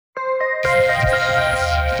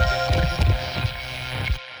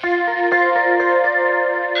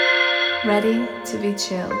Ready to be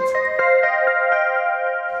chilled.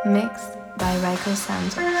 Mixed by Rayco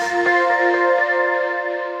Santos.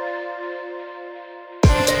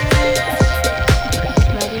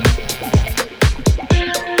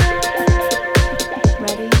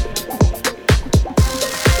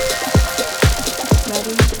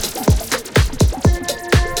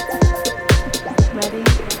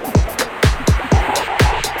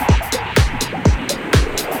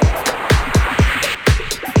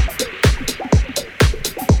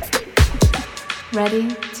 Ready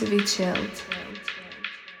to be chilled.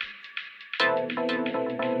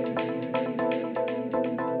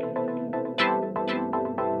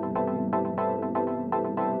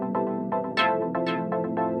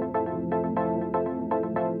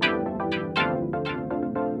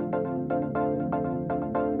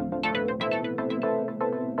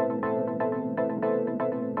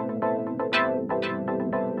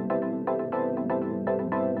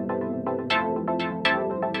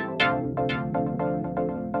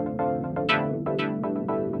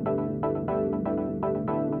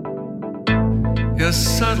 Your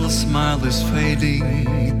subtle smile is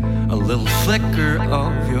fading, a little flicker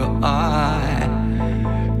of your eye,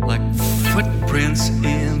 like footprints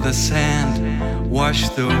in the sand,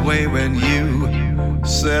 washed away when you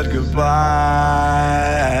said goodbye.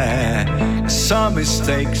 Some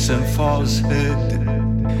mistakes and falsehood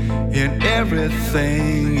in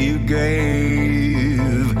everything you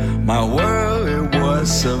gave. My world, it was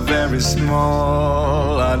so very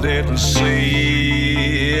small, I didn't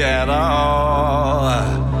see at all.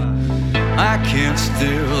 I can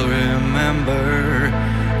still remember,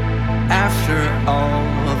 after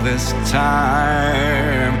all this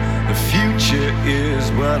time, the future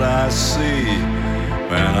is what I see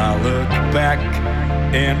when I look back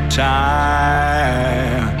in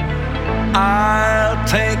time. I'll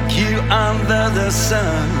take you under the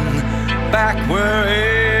sun, back where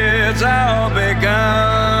it's all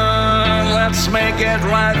begun. Let's make it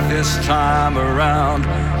right this time around,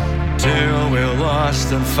 till we're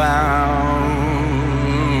lost and found.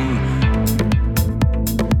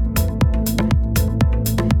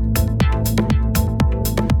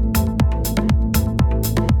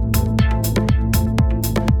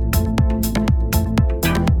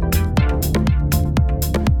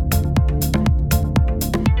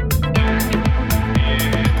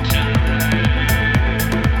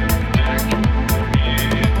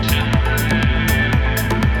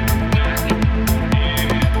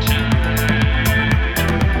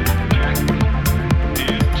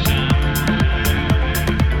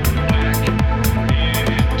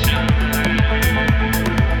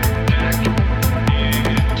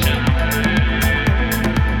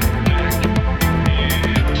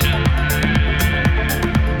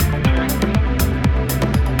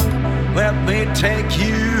 Take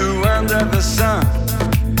you under the sun,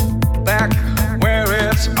 back where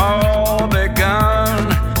it's all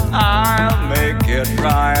begun. I'll make it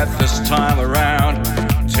right this time around,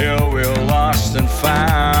 till we're lost and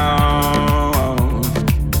found.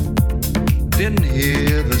 Didn't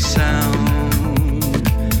hear the sound,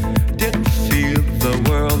 didn't feel the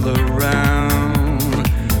world around.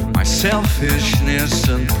 My selfishness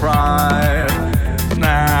and pride,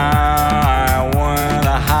 now I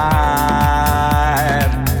wanna hide.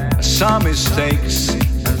 Some mistakes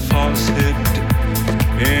and falsehood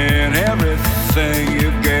in everything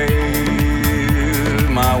you gave.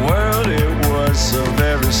 My world, it was so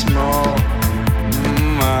very small,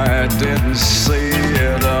 I didn't see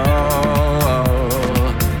it all.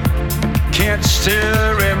 Can't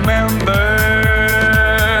still remember,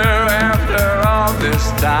 after all this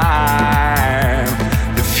time,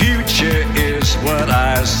 the future is what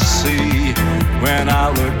I see when I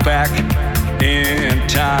look back in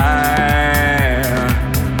time.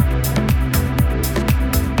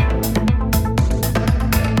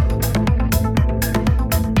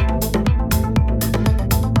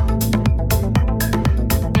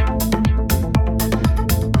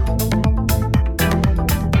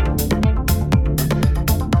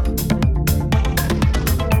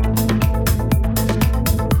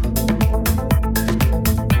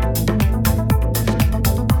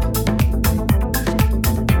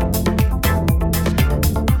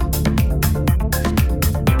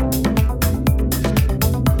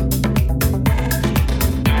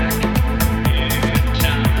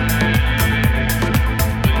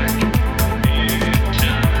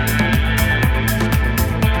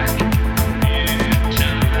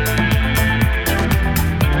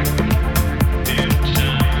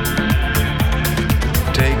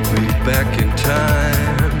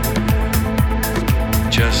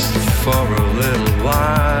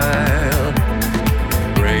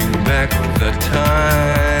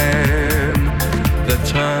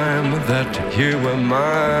 you were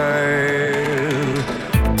mine.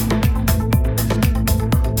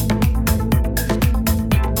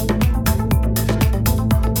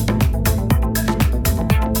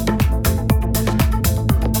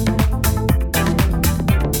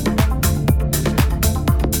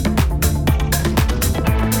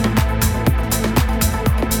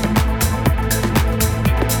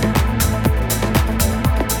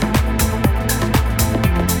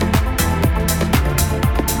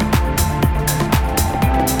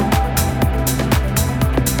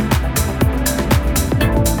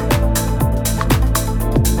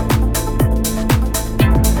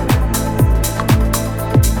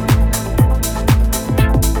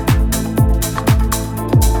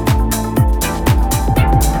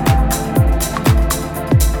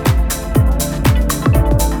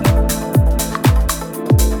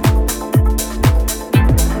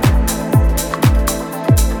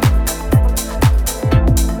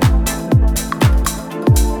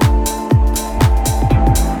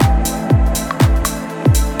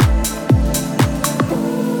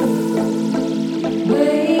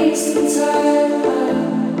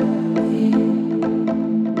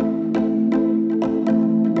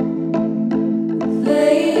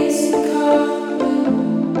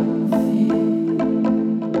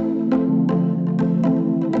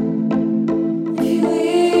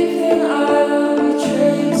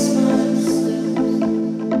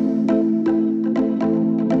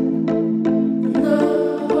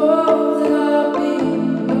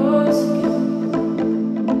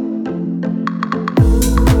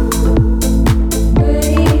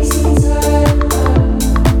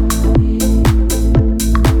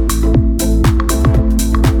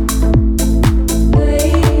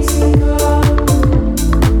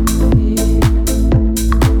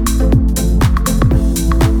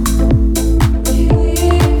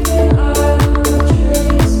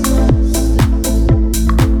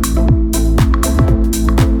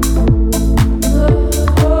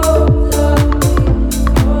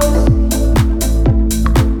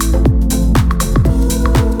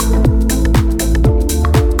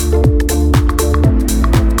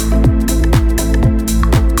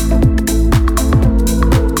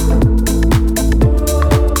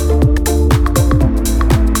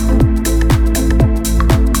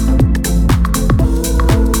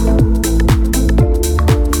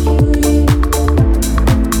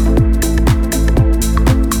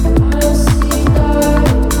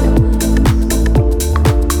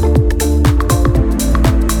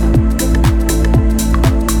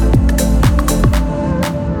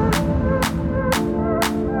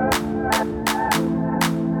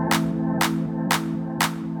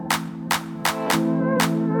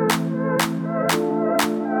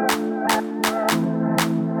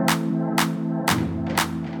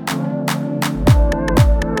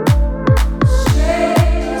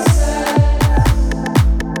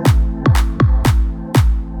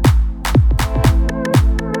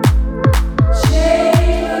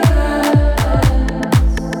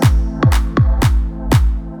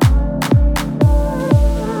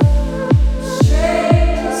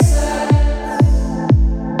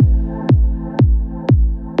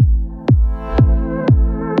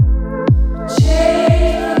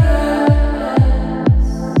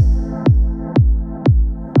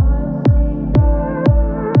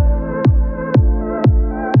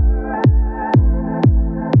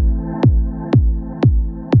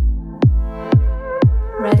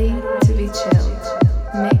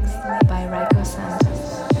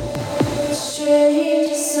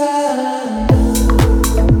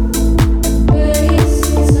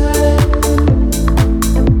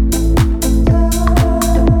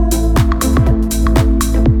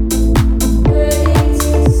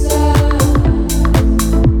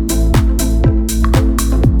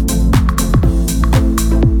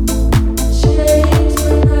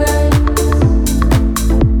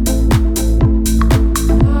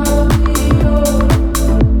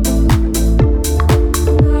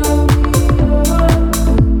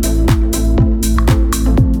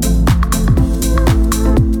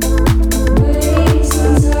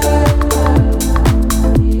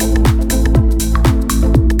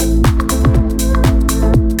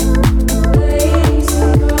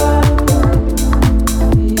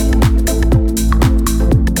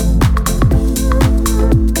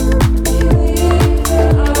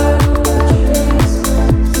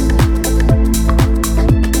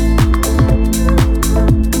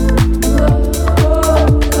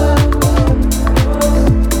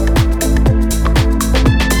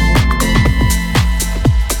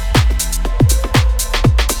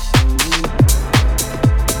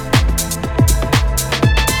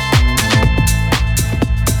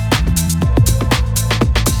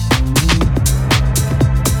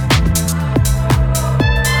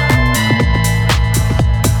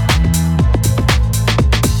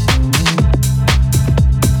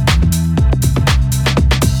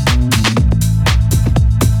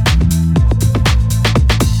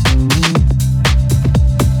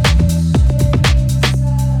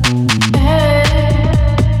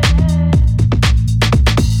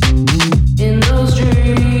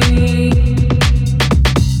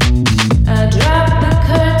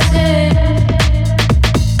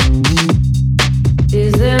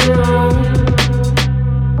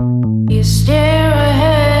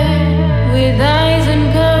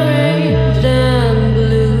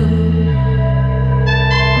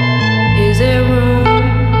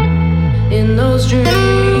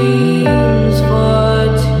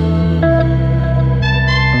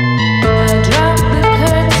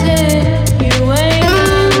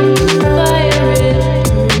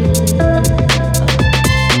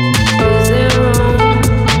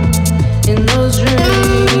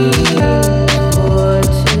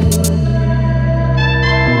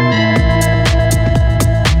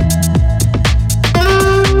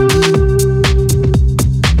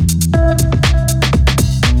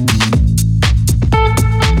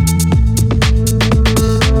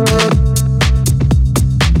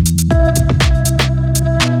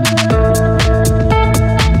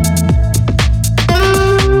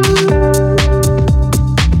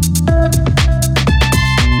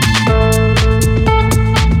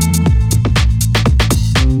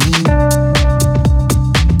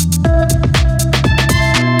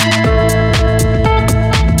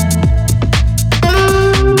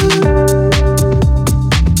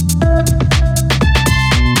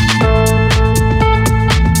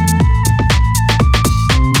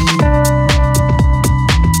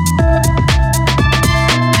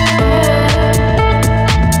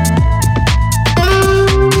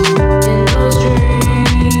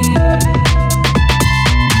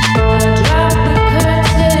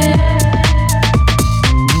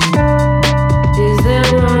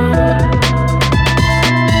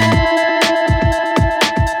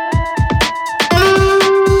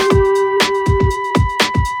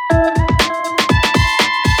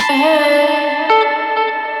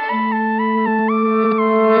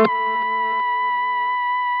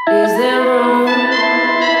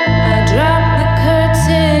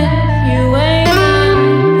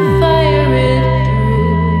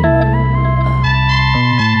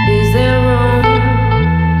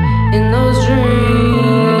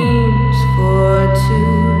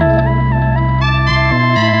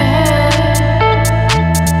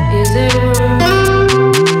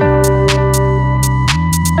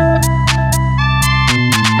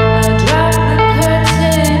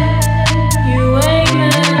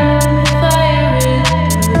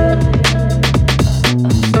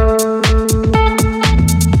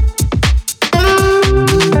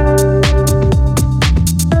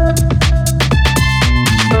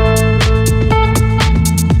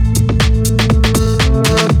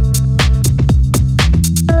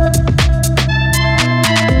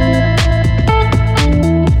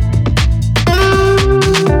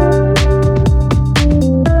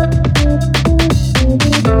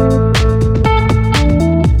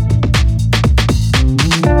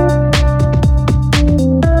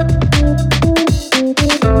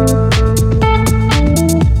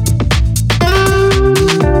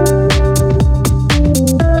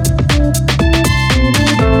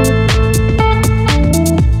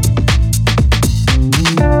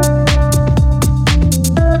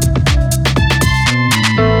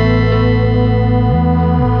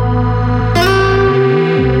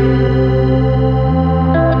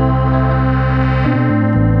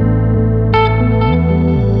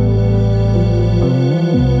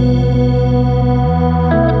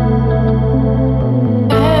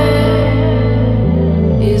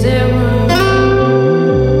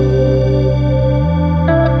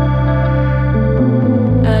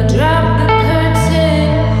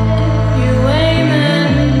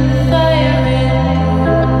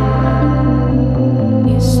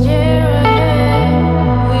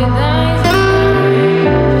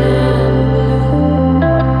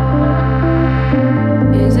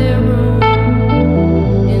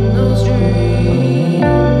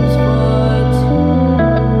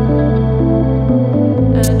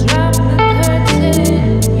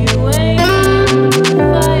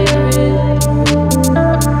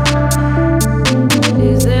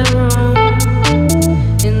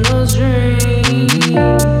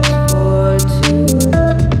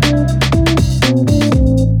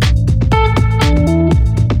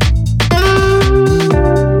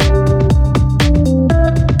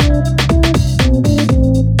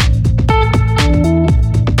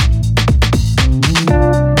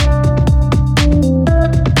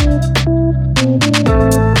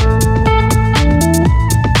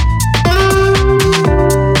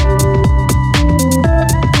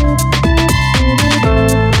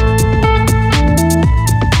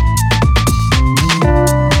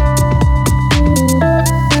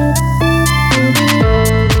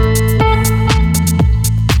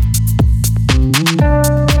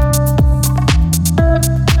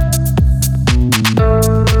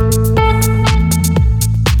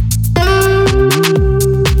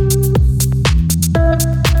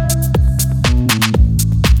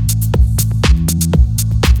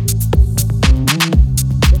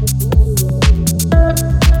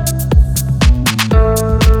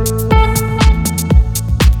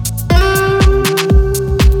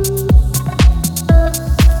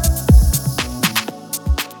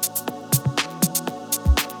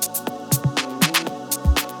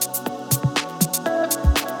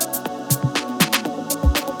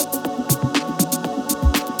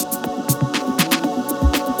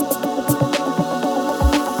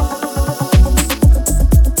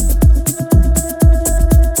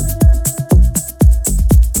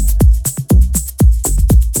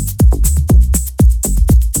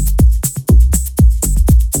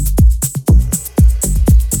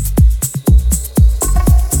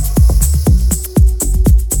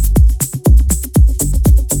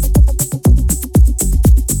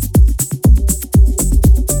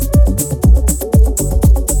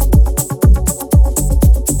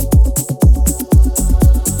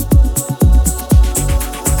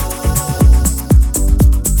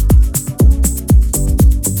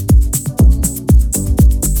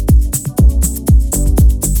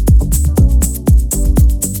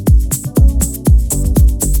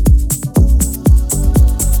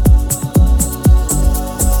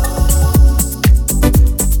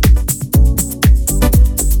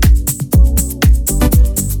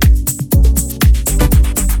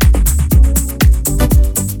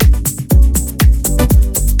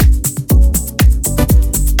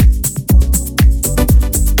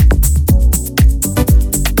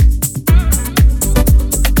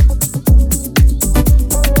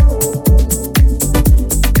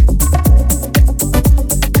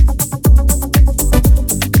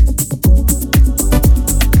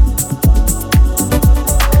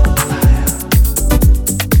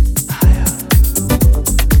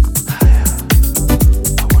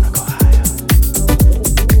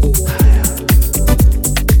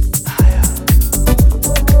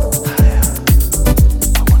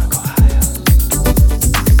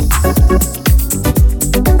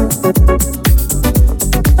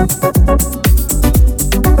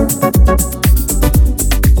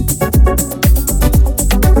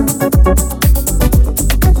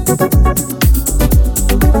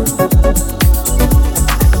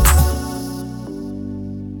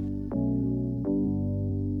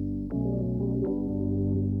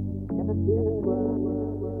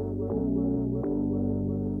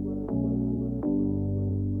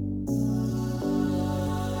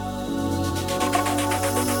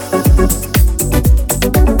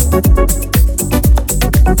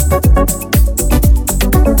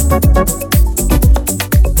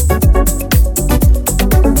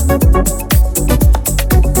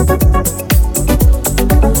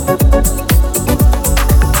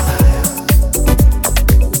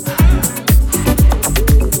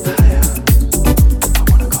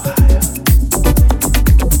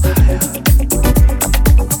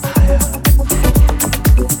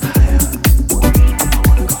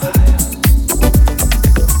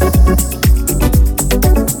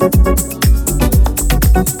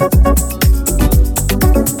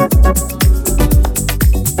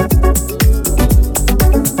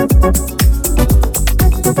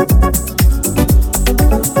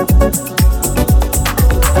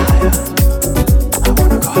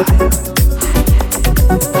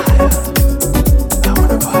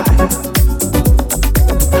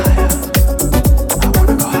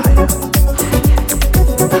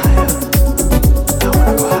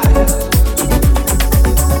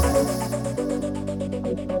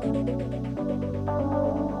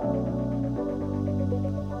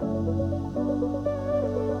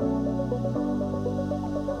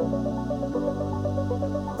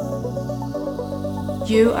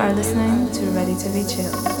 You are listening to Ready to be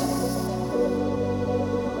Chilled.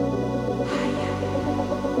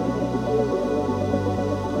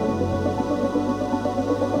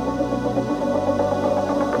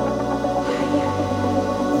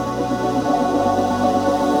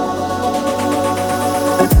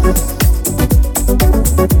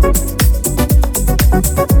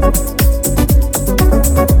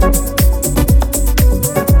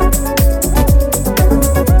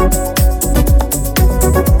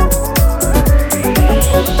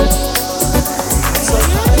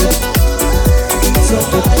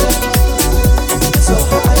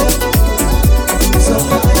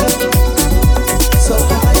 So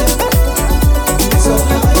high.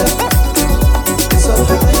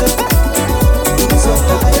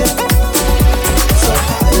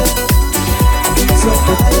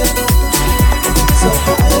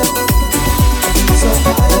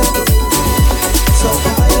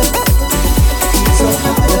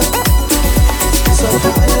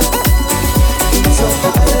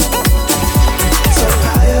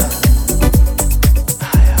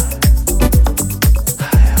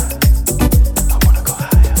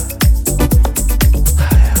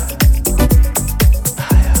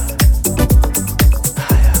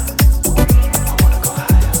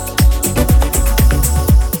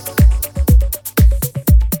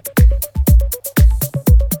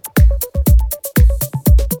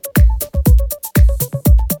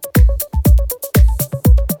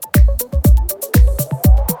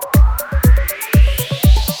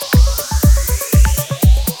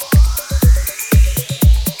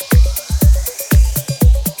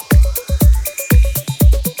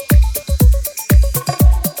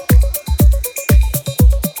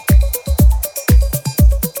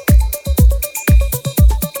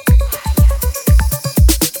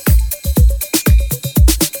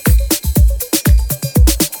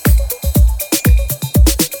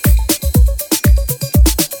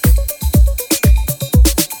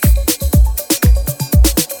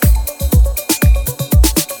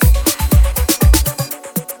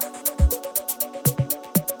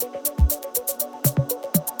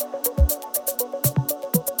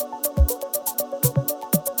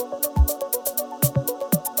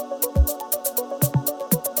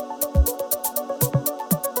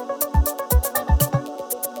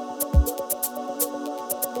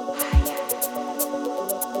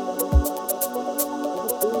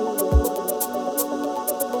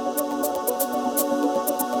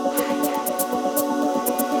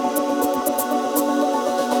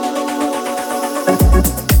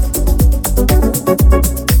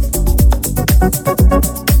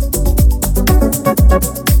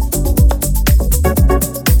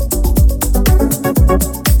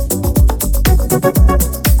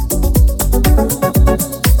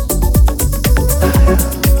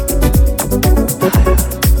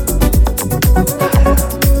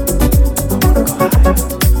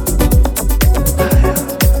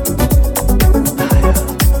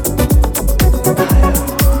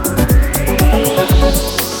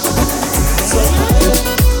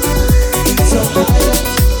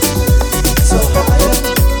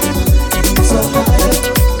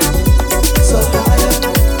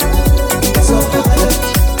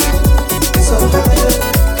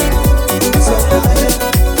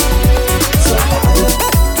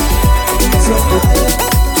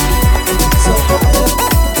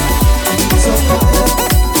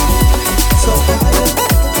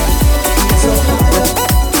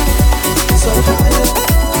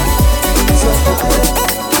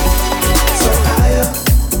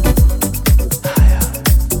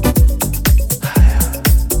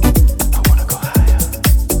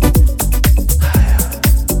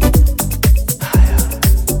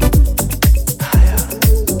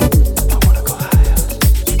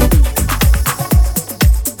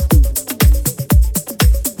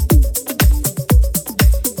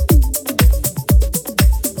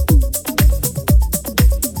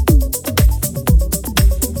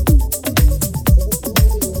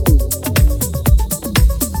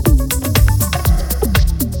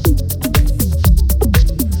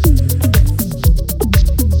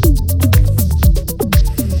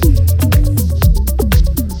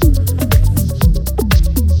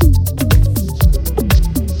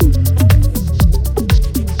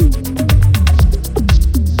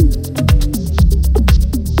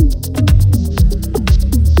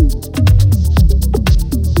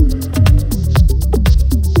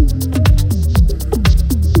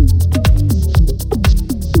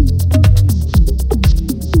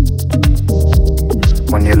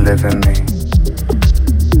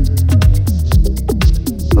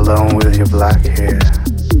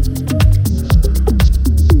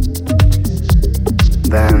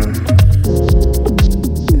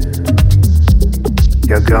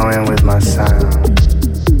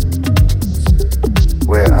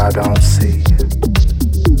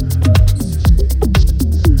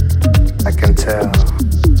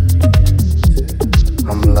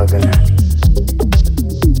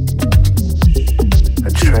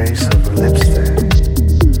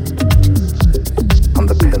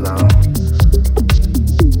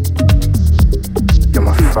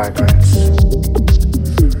 fragrance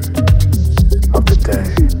of the day.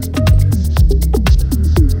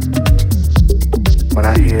 When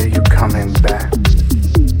I hear you coming back,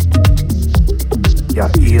 your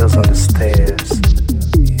ears on the stairs,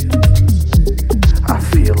 I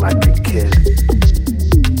feel like a kid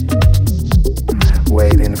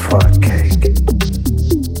waiting for a cake.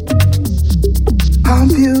 How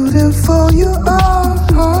beautiful you are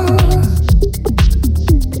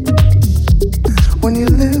when you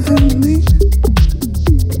live in me,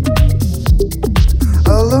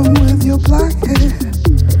 alone with your black hair.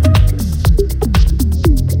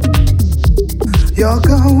 You're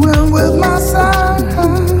going with my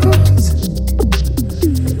sounds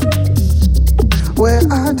where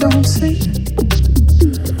I don't see,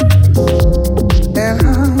 and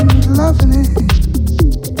I'm loving it.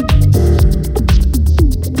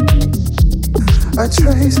 A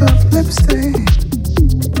trace of lipstick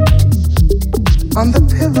on the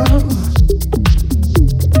pillow.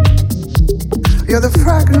 You're the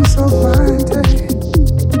fragrance of my day.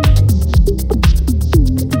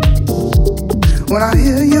 When I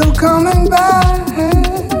hear you coming back,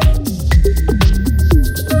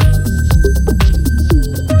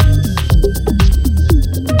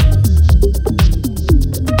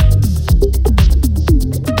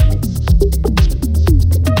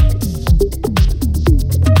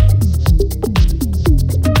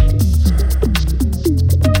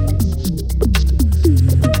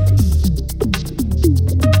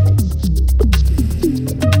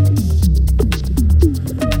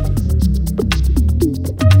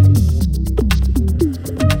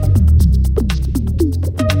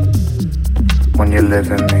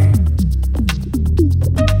 live in me,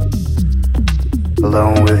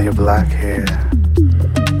 alone with your black hair.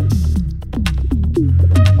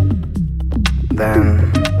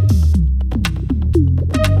 Then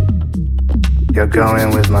you're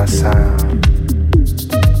going with my sound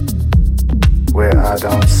where I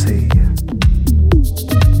don't see.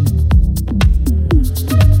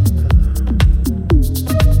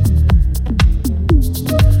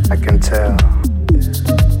 I can tell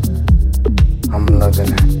I'm loving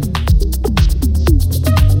it.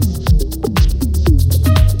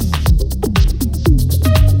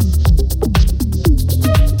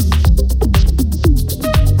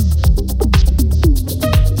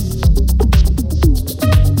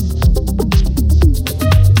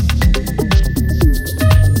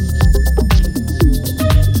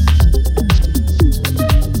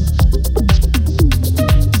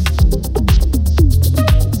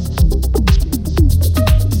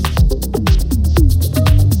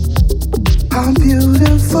 How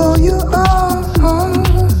beautiful you are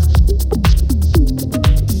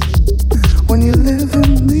when you live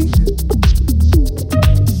in me,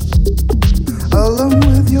 alone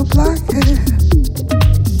with your black hair.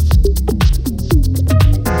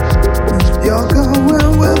 You're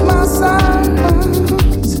going with my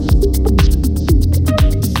sounds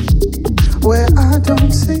where I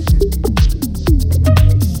don't see,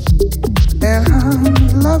 and I'm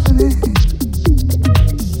loving it.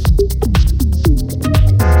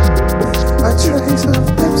 A trace of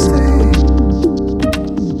lipstick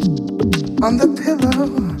on the pillow.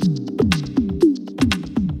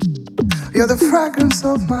 You're the fragrance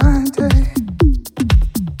of my day.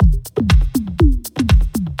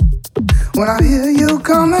 When I hear you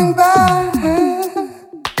coming back,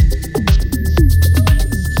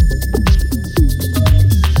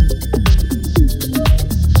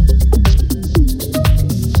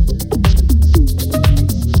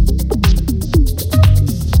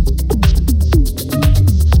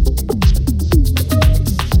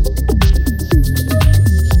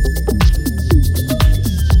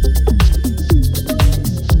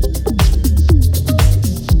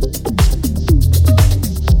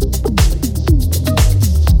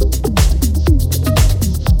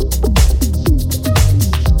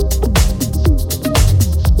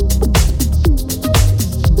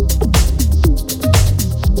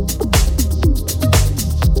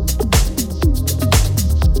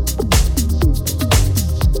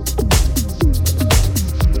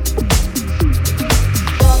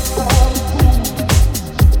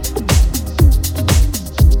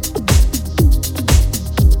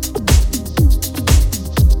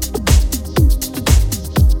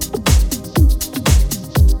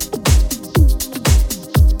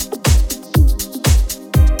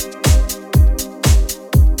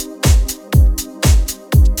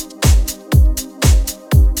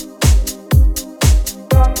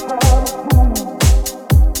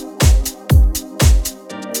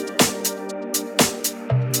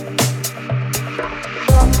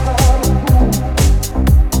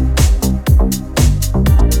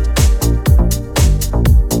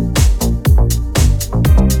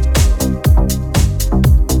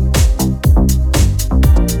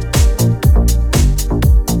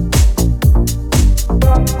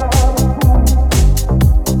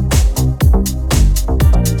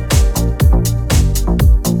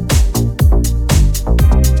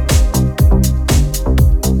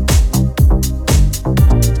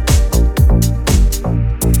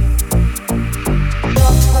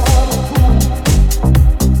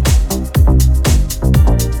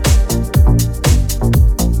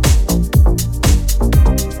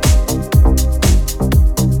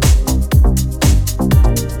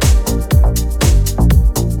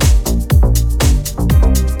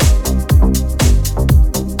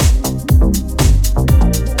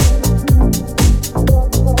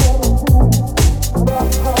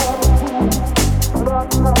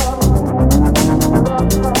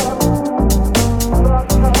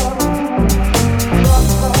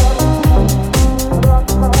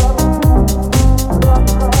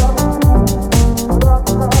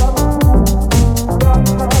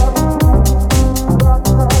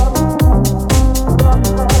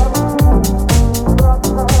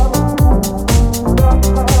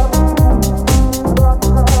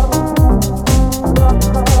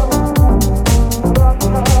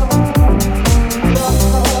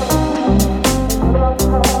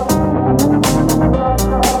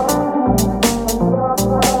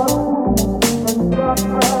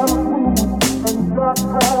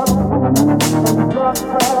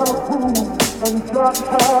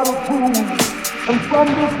 And from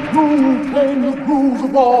this groove came the grooves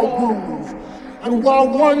of all grooves. And while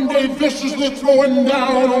one day viciously throwing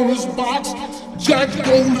down on his box, Jack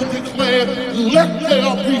Golden declared, "Let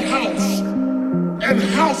there be house." And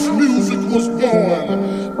house music was born.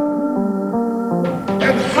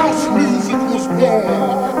 And house music was born.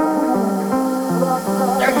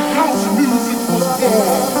 And house music was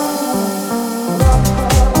born.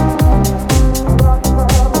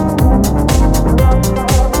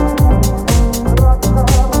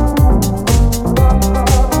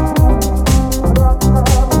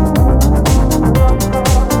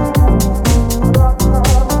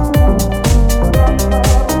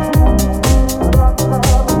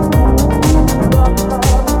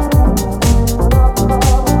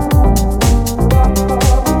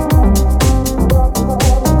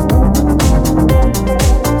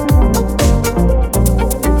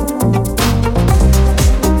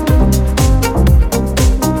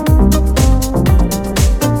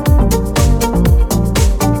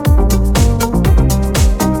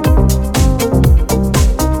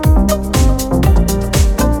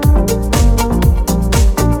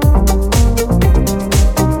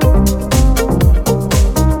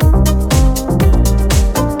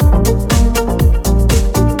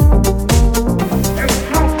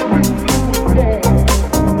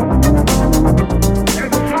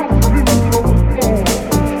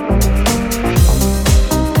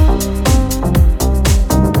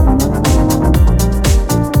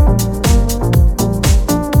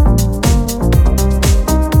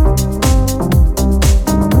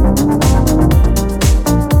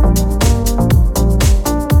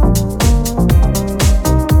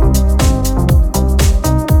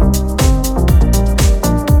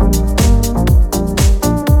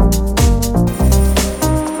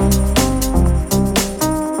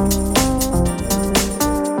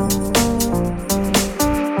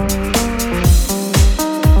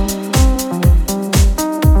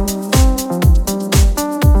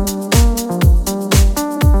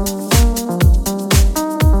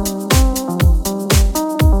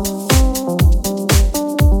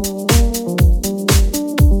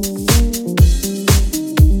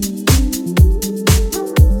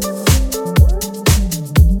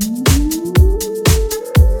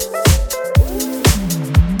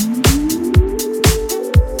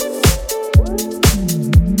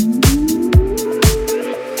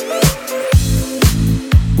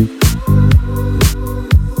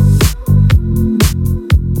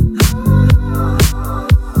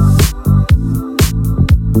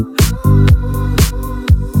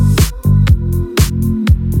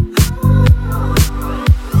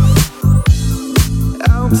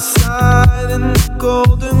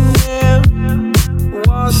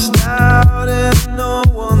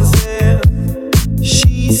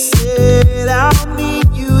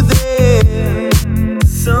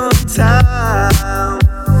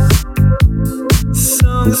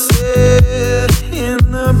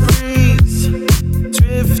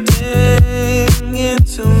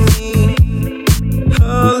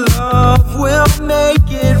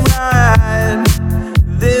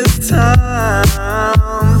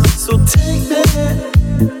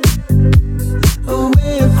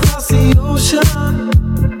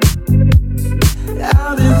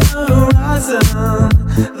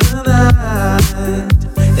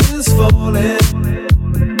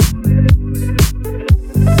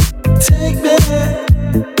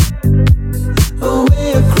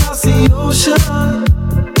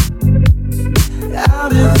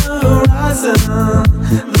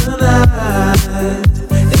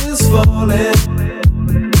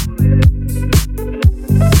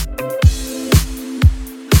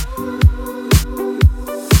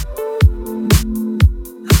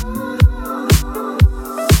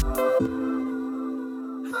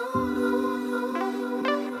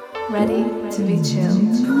 Ready to be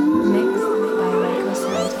chilled. Mixed by Rayco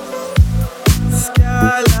Santos.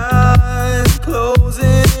 Skyline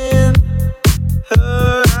closing in,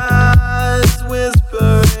 her eyes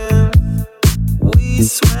whispering. We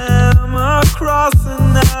swam across the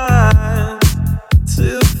night to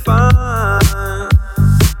find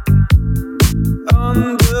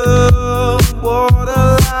underwater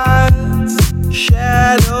lights,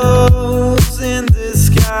 shadows in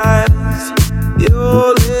disguise. Your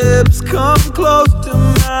lips come close to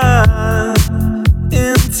mine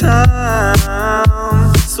in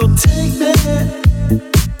time. So take me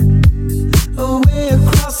away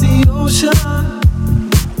across the ocean,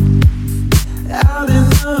 out in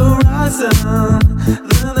the horizon.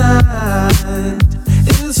 The night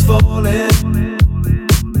is falling.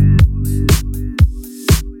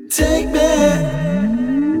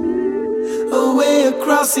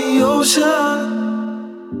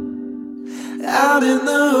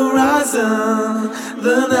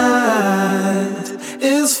 night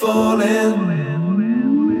is falling.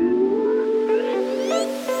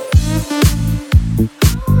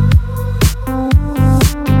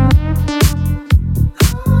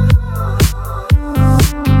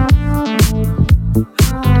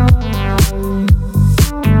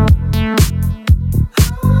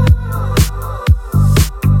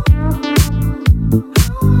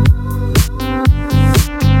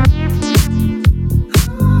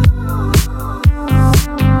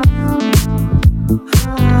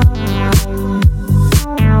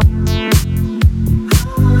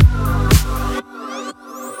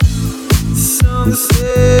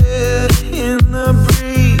 Sunset in the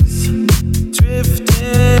breeze,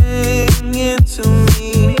 drifting into me.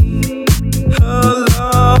 Her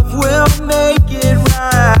love will make it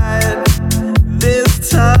right this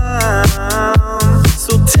time.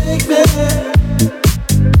 So take me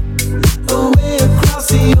away across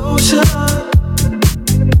the ocean,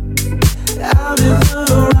 out in the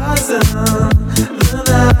horizon. The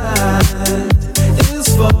night is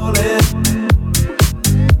falling.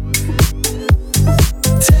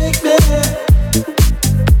 Take me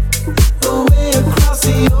away across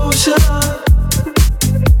the ocean,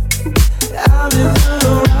 out in the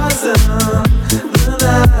horizon. The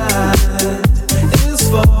night is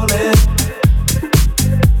falling.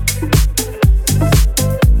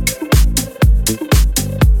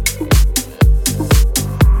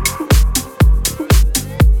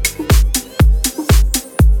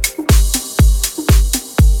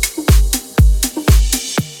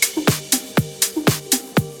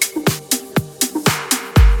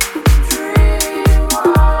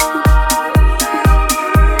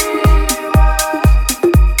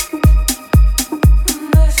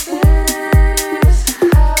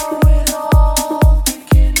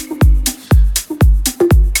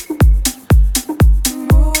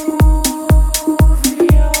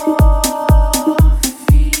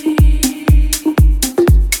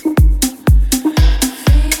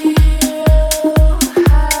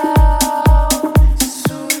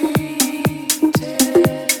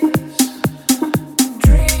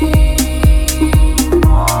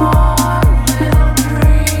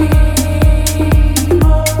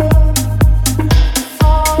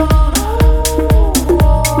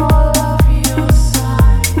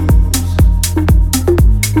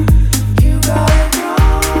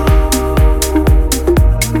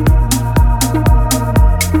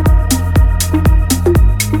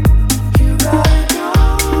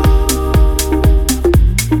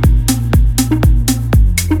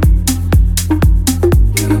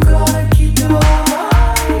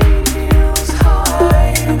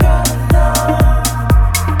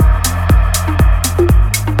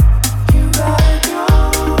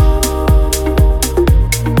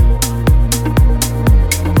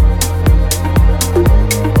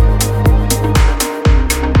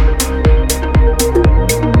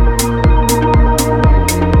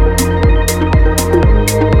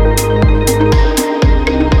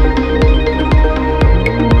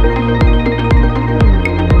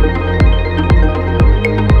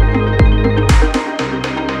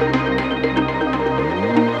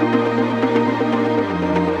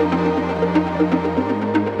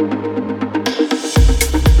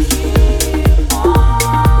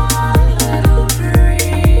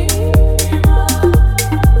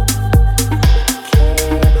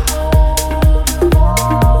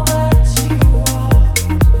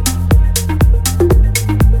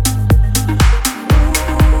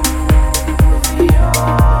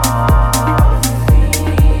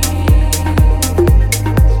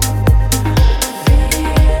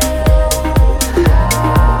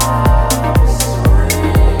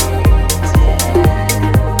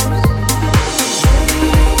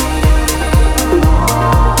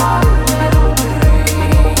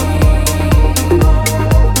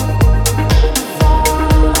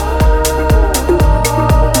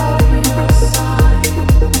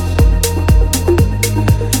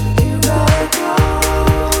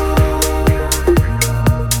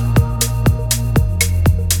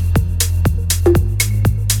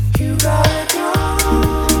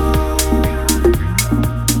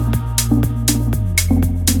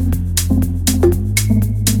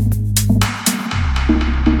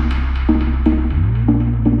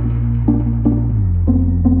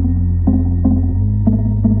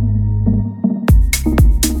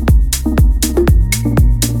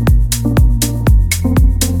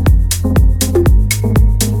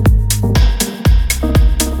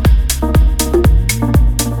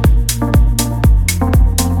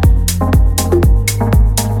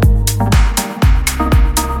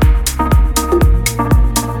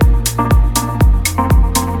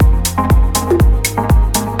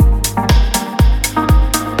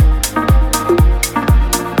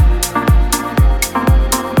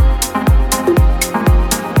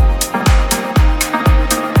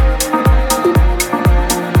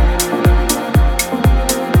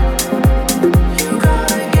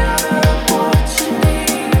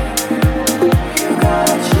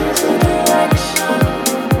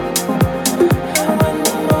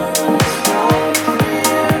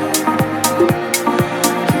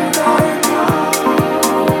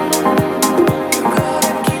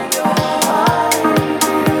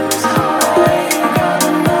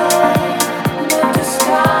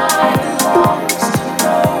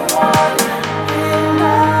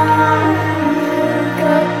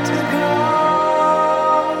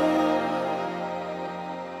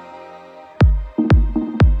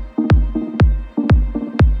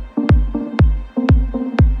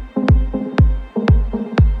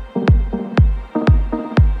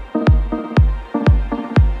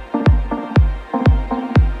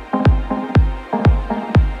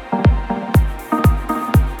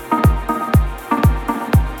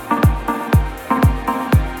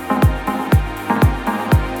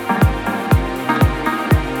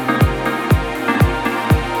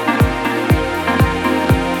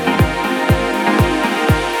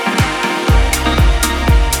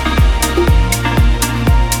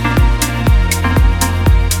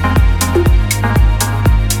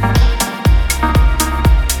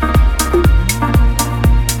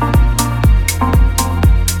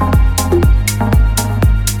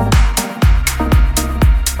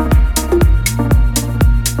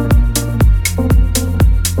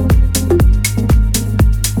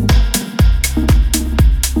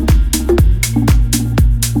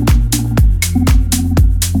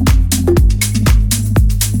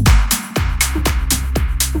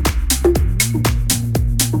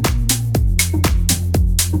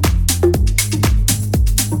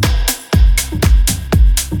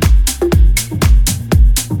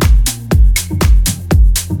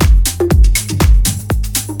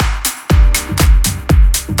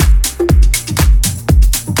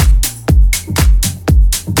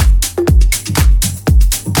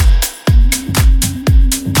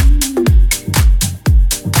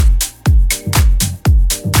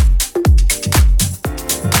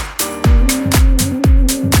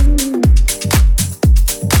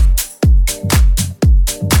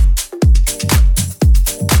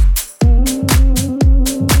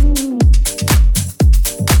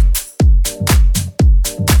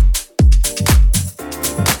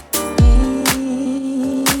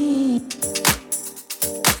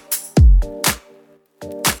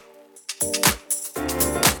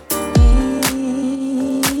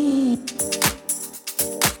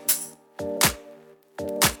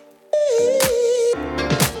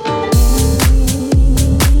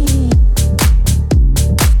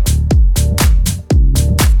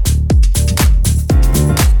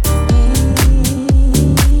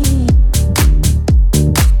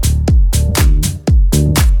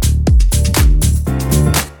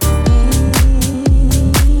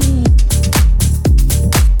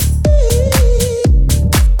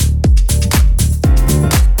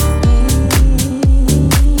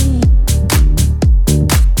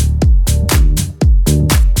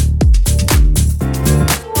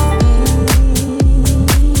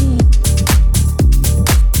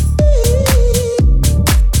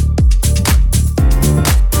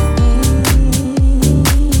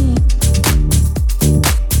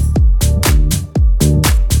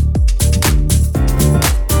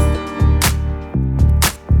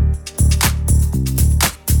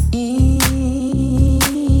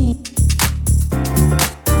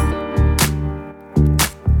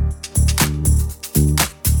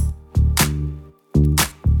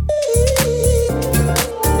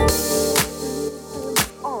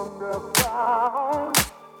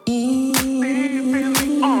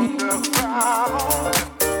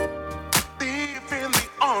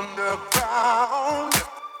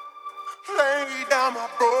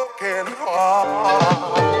 broken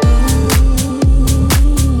heart.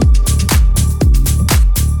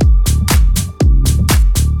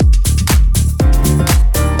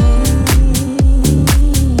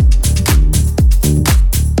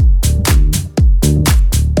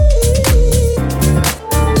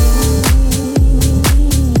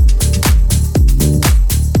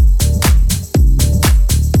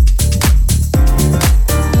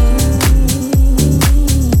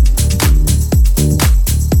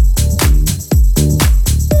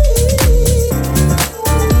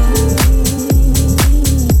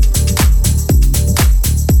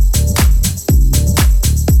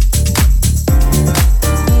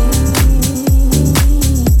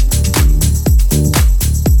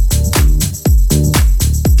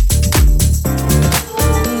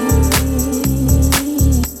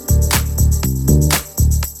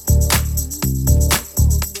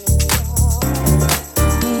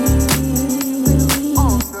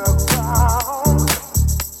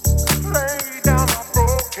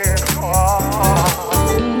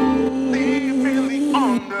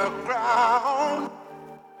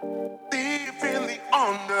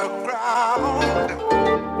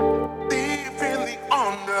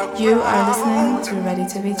 You are listening to Ready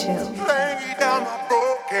to Be Chilled. Lay down my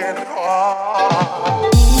broken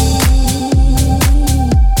heart.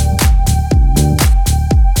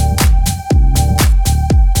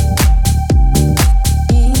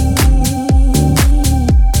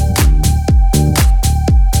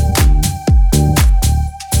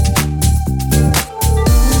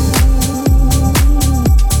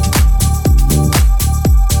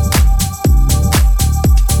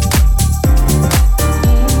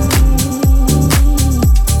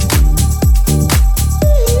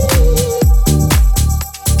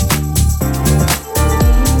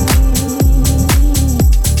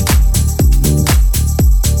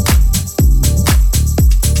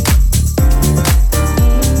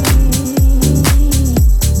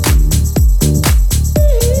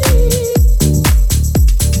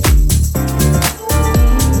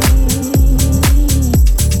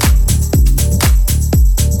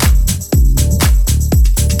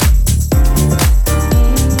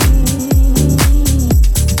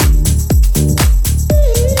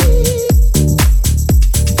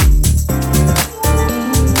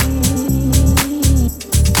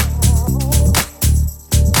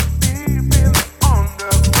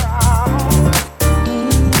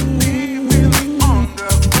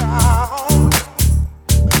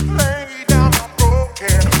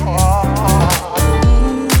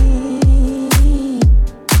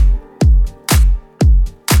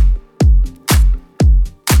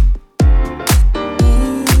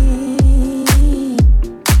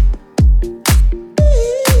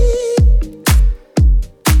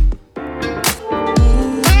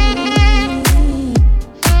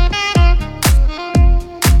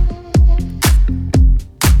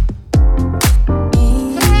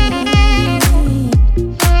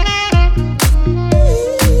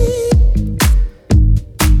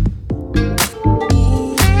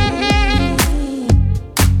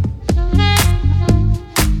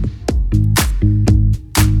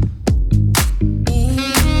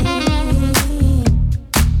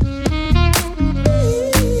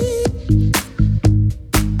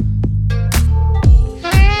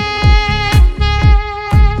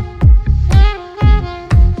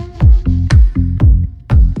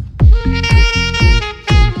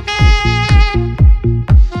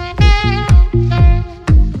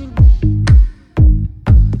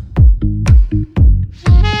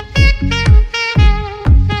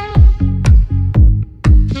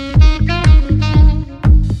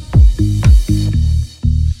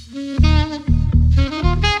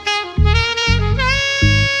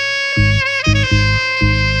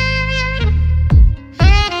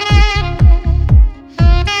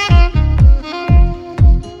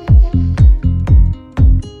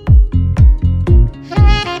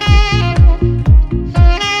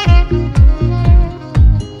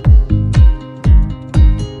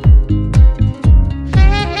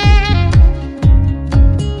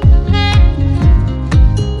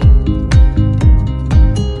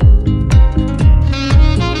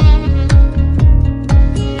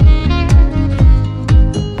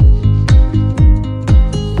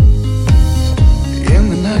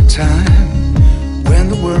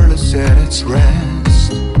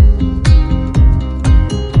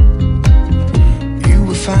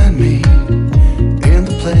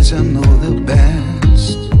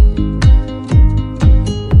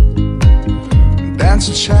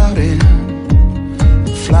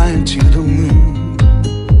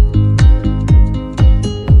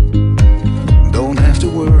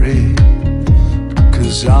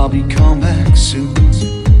 I'll be me come back soon.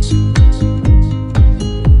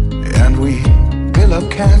 And we build up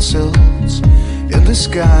castles in the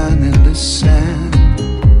sky and in the sand.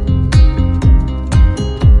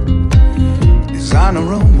 Design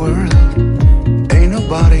our own world, ain't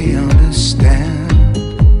nobody understand.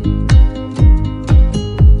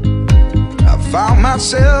 I found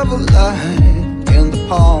myself alive in the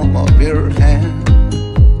palm of your hand.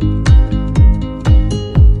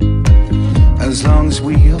 As long as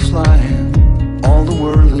we are flying, all the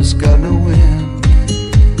world has got no end.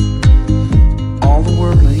 All the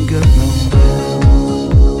world ain't got no end.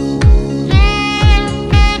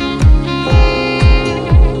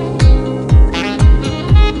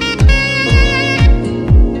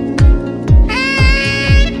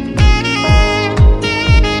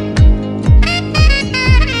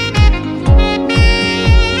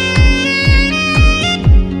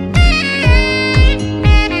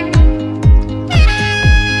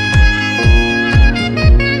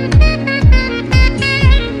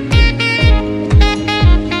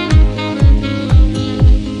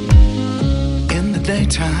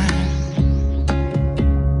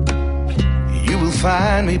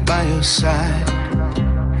 Find me by your side,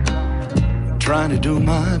 trying to do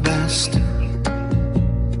my best,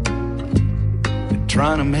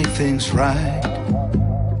 trying to make things right.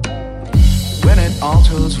 When it all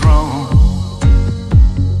goes wrong,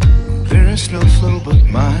 there is no flow but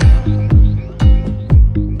mine.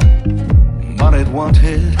 But it won't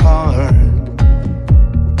hit hard,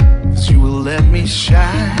 'cause you will let me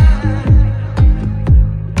shine.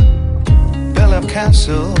 Build up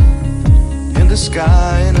castle in the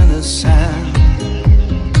sky and in the sand.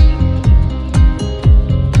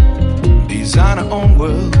 Design our own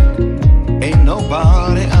world, ain't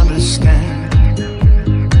nobody understand.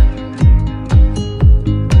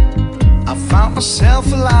 I found myself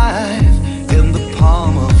alive in the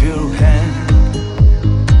palm of your hand.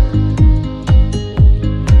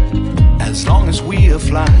 As long as we are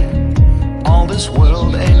flying, all this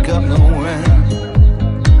world ain't got no end.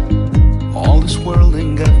 All this world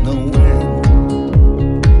ain't got no end.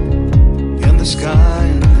 The sky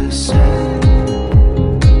and the sand.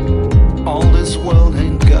 All this world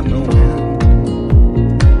ain't got no end.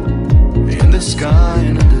 In the sky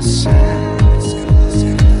and in the sand.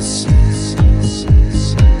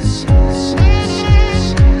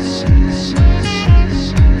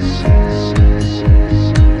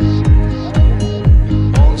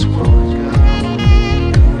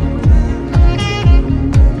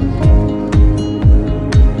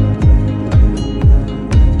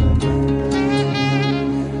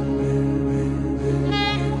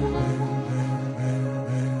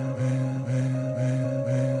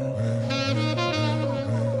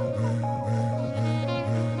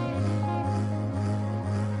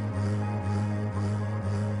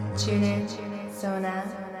 Tune in, zone out,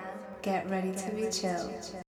 get ready to be chilled.